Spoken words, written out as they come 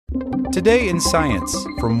Today in Science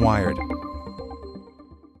from Wired.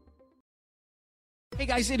 Hey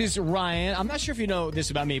guys, it is Ryan. I'm not sure if you know this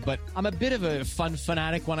about me, but I'm a bit of a fun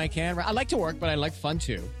fanatic when I can. I like to work, but I like fun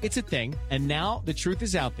too. It's a thing. And now the truth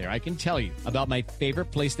is out there. I can tell you about my favorite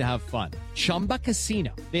place to have fun. Chumba Casino.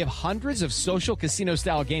 They have hundreds of social casino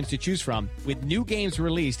style games to choose from with new games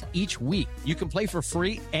released each week. You can play for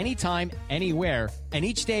free anytime, anywhere. And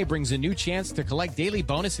each day brings a new chance to collect daily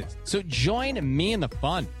bonuses. So join me in the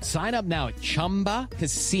fun. Sign up now at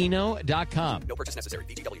ChumbaCasino.com. No purchase necessary.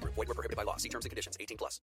 VGW Group. Void where prohibited by law. See terms and conditions.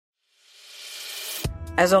 18+.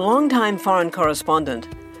 As a longtime foreign correspondent,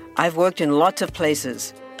 I've worked in lots of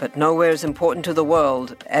places, but nowhere as important to the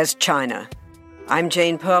world as China. I'm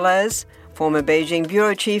Jane Perlez, former Beijing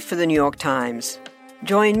bureau chief for the New York Times.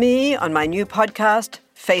 Join me on my new podcast,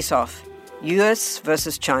 Face Off, U.S.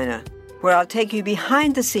 versus China, where I'll take you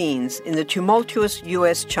behind the scenes in the tumultuous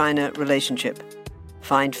U.S.-China relationship.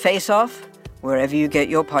 Find Face Off wherever you get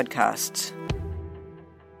your podcasts.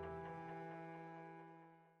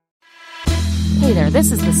 Hey there,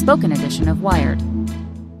 this is the spoken edition of Wired.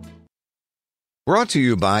 Brought to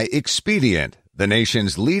you by Expedient, the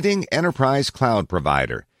nation's leading enterprise cloud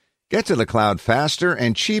provider. Get to the cloud faster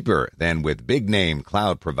and cheaper than with big-name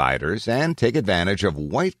cloud providers and take advantage of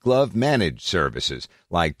white-glove managed services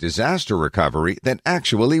like disaster recovery that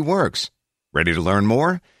actually works. Ready to learn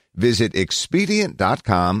more? Visit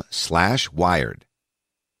expedient.com/wired.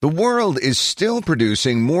 The world is still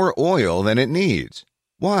producing more oil than it needs.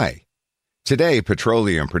 Why? Today,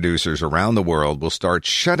 petroleum producers around the world will start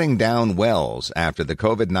shutting down wells after the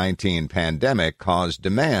COVID-19 pandemic caused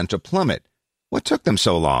demand to plummet. What took them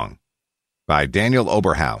so long? By Daniel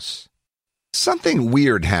Oberhaus. Something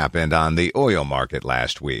weird happened on the oil market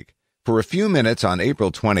last week. For a few minutes on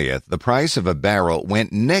April 20th, the price of a barrel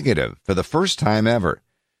went negative for the first time ever.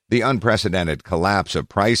 The unprecedented collapse of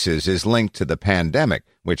prices is linked to the pandemic,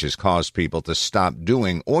 which has caused people to stop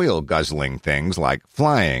doing oil-guzzling things like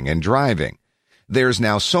flying and driving. There's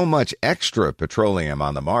now so much extra petroleum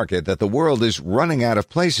on the market that the world is running out of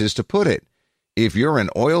places to put it. If you're an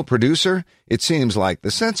oil producer, it seems like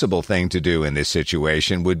the sensible thing to do in this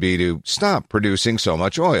situation would be to stop producing so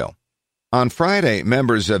much oil. On Friday,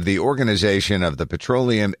 members of the Organization of the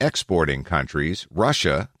Petroleum Exporting Countries,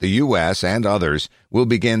 Russia, the U.S., and others, will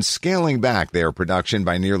begin scaling back their production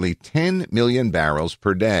by nearly 10 million barrels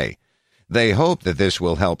per day. They hope that this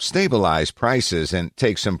will help stabilize prices and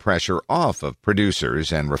take some pressure off of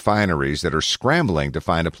producers and refineries that are scrambling to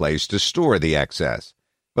find a place to store the excess.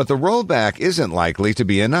 But the rollback isn't likely to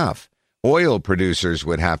be enough. Oil producers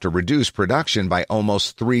would have to reduce production by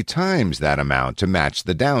almost 3 times that amount to match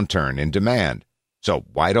the downturn in demand. So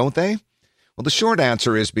why don't they? Well, the short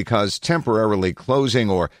answer is because temporarily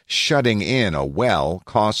closing or shutting in a well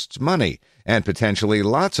costs money, and potentially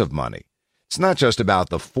lots of money. It's not just about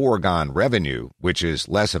the foregone revenue, which is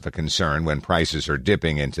less of a concern when prices are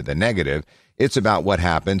dipping into the negative. It's about what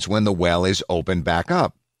happens when the well is opened back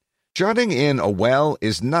up. Shutting in a well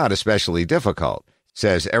is not especially difficult,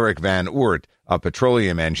 says Eric Van Oort, a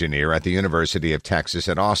petroleum engineer at the University of Texas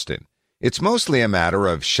at Austin. It's mostly a matter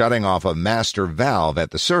of shutting off a master valve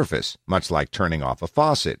at the surface, much like turning off a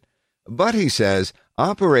faucet. But, he says,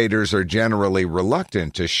 operators are generally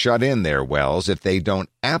reluctant to shut in their wells if they don't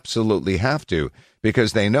absolutely have to,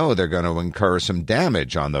 because they know they're going to incur some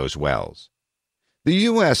damage on those wells. The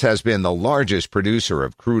U.S. has been the largest producer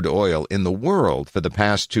of crude oil in the world for the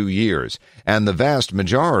past 2 years, and the vast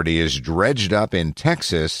majority is dredged up in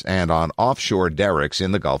Texas and on offshore derricks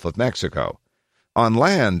in the Gulf of Mexico. On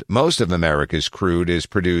land, most of America's crude is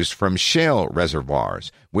produced from shale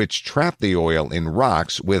reservoirs, which trap the oil in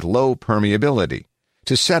rocks with low permeability.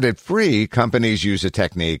 To set it free, companies use a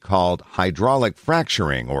technique called hydraulic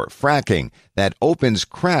fracturing or fracking that opens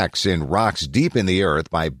cracks in rocks deep in the earth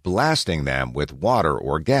by blasting them with water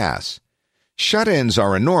or gas. Shut-ins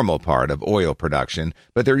are a normal part of oil production,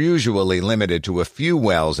 but they're usually limited to a few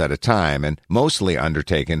wells at a time and mostly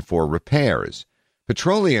undertaken for repairs.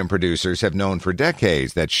 Petroleum producers have known for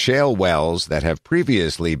decades that shale wells that have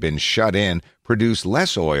previously been shut in produce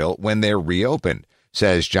less oil when they're reopened,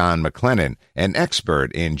 says John McLennan, an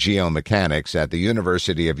expert in geomechanics at the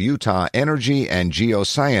University of Utah Energy and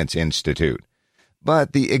Geoscience Institute.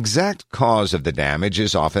 But the exact cause of the damage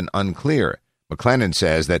is often unclear. McLennan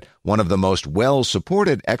says that one of the most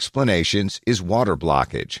well-supported explanations is water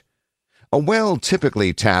blockage. A well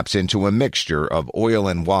typically taps into a mixture of oil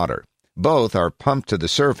and water. Both are pumped to the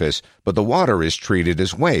surface, but the water is treated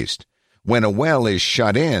as waste. When a well is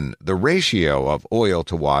shut in, the ratio of oil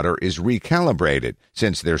to water is recalibrated,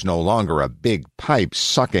 since there's no longer a big pipe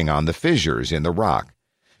sucking on the fissures in the rock.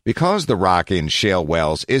 Because the rock in shale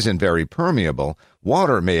wells isn't very permeable,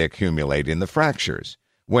 water may accumulate in the fractures.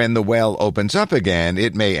 When the well opens up again,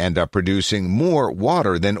 it may end up producing more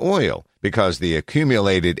water than oil because the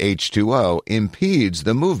accumulated H2O impedes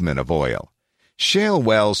the movement of oil. Shale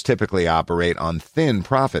wells typically operate on thin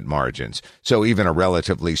profit margins, so even a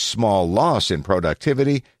relatively small loss in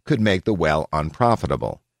productivity could make the well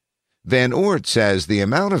unprofitable. Van Oort says the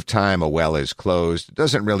amount of time a well is closed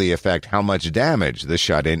doesn't really affect how much damage the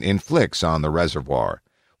shut-in inflicts on the reservoir.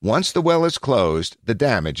 Once the well is closed, the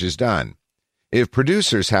damage is done. If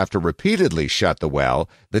producers have to repeatedly shut the well,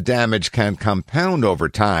 the damage can compound over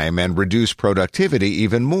time and reduce productivity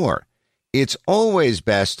even more. It's always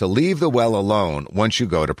best to leave the well alone once you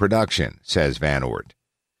go to production, says Van Oort.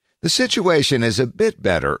 The situation is a bit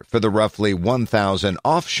better for the roughly 1,000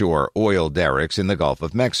 offshore oil derricks in the Gulf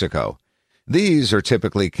of Mexico. These are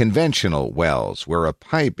typically conventional wells where a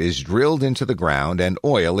pipe is drilled into the ground and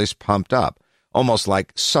oil is pumped up, almost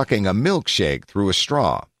like sucking a milkshake through a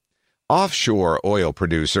straw. Offshore oil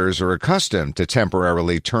producers are accustomed to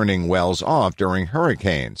temporarily turning wells off during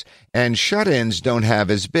hurricanes, and shut-ins don't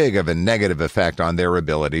have as big of a negative effect on their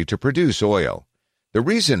ability to produce oil. The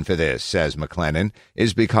reason for this, says McLennan,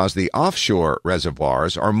 is because the offshore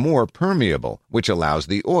reservoirs are more permeable, which allows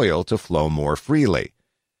the oil to flow more freely.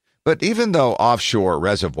 But even though offshore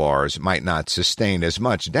reservoirs might not sustain as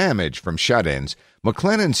much damage from shut-ins,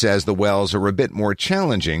 McLennan says the wells are a bit more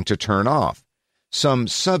challenging to turn off. Some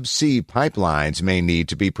subsea pipelines may need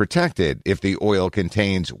to be protected if the oil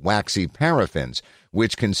contains waxy paraffins,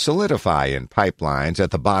 which can solidify in pipelines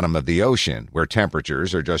at the bottom of the ocean, where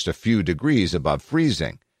temperatures are just a few degrees above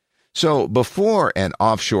freezing. So before an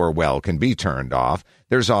offshore well can be turned off,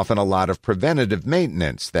 there's often a lot of preventative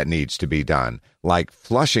maintenance that needs to be done, like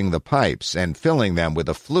flushing the pipes and filling them with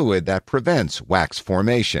a fluid that prevents wax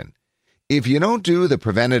formation. If you don't do the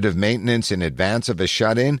preventative maintenance in advance of a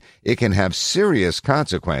shut-in, it can have serious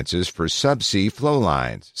consequences for subsea flow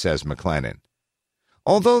lines, says McLennan.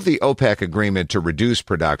 Although the OPEC agreement to reduce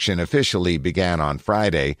production officially began on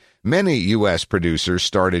Friday, many U.S. producers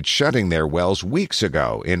started shutting their wells weeks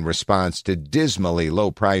ago in response to dismally low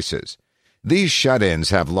prices. These shut-ins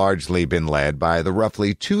have largely been led by the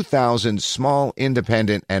roughly 2,000 small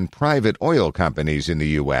independent and private oil companies in the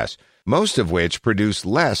U.S., most of which produce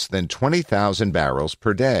less than 20,000 barrels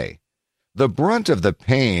per day. The brunt of the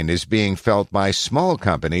pain is being felt by small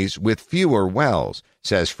companies with fewer wells,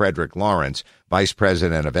 says Frederick Lawrence, Vice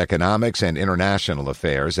President of Economics and International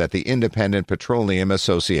Affairs at the Independent Petroleum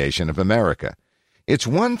Association of America. It's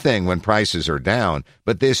one thing when prices are down,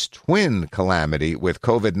 but this twin calamity with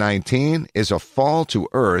COVID-19 is a fall to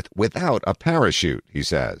earth without a parachute, he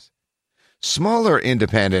says. Smaller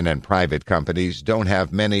independent and private companies don't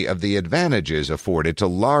have many of the advantages afforded to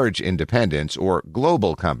large independents or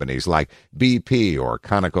global companies like BP or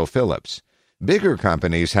ConocoPhillips. Bigger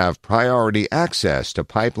companies have priority access to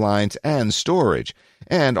pipelines and storage,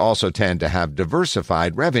 and also tend to have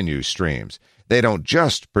diversified revenue streams. They don't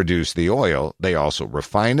just produce the oil, they also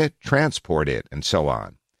refine it, transport it, and so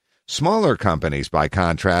on. Smaller companies, by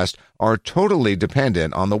contrast, are totally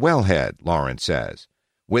dependent on the wellhead, Lawrence says.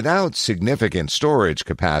 Without significant storage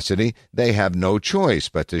capacity, they have no choice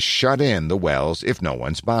but to shut in the wells if no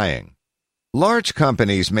one's buying. Large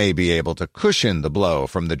companies may be able to cushion the blow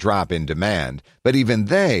from the drop in demand, but even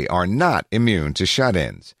they are not immune to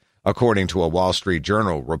shut-ins. According to a Wall Street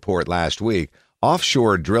Journal report last week,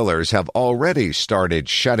 offshore drillers have already started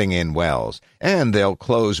shutting in wells, and they'll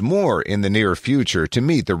close more in the near future to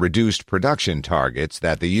meet the reduced production targets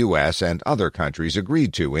that the U.S. and other countries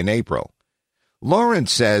agreed to in April.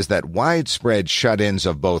 Lawrence says that widespread shut-ins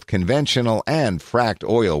of both conventional and fracked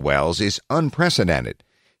oil wells is unprecedented.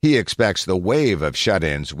 He expects the wave of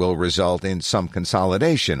shut-ins will result in some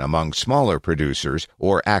consolidation among smaller producers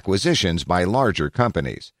or acquisitions by larger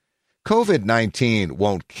companies. COVID-19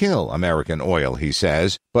 won't kill American oil, he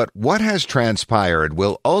says, but what has transpired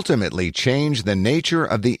will ultimately change the nature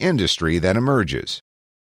of the industry that emerges.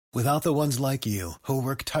 Without the ones like you, who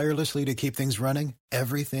work tirelessly to keep things running,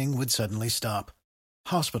 everything would suddenly stop.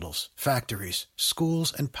 Hospitals, factories,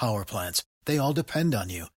 schools, and power plants, they all depend on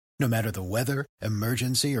you. No matter the weather,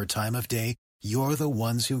 emergency, or time of day, you're the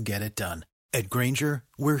ones who get it done. At Grainger,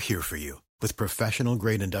 we're here for you with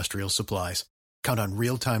professional-grade industrial supplies. Count on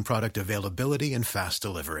real-time product availability and fast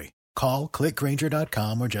delivery. Call, click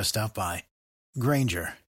Grainger.com, or just stop by.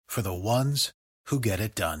 Grainger, for the ones who get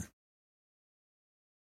it done.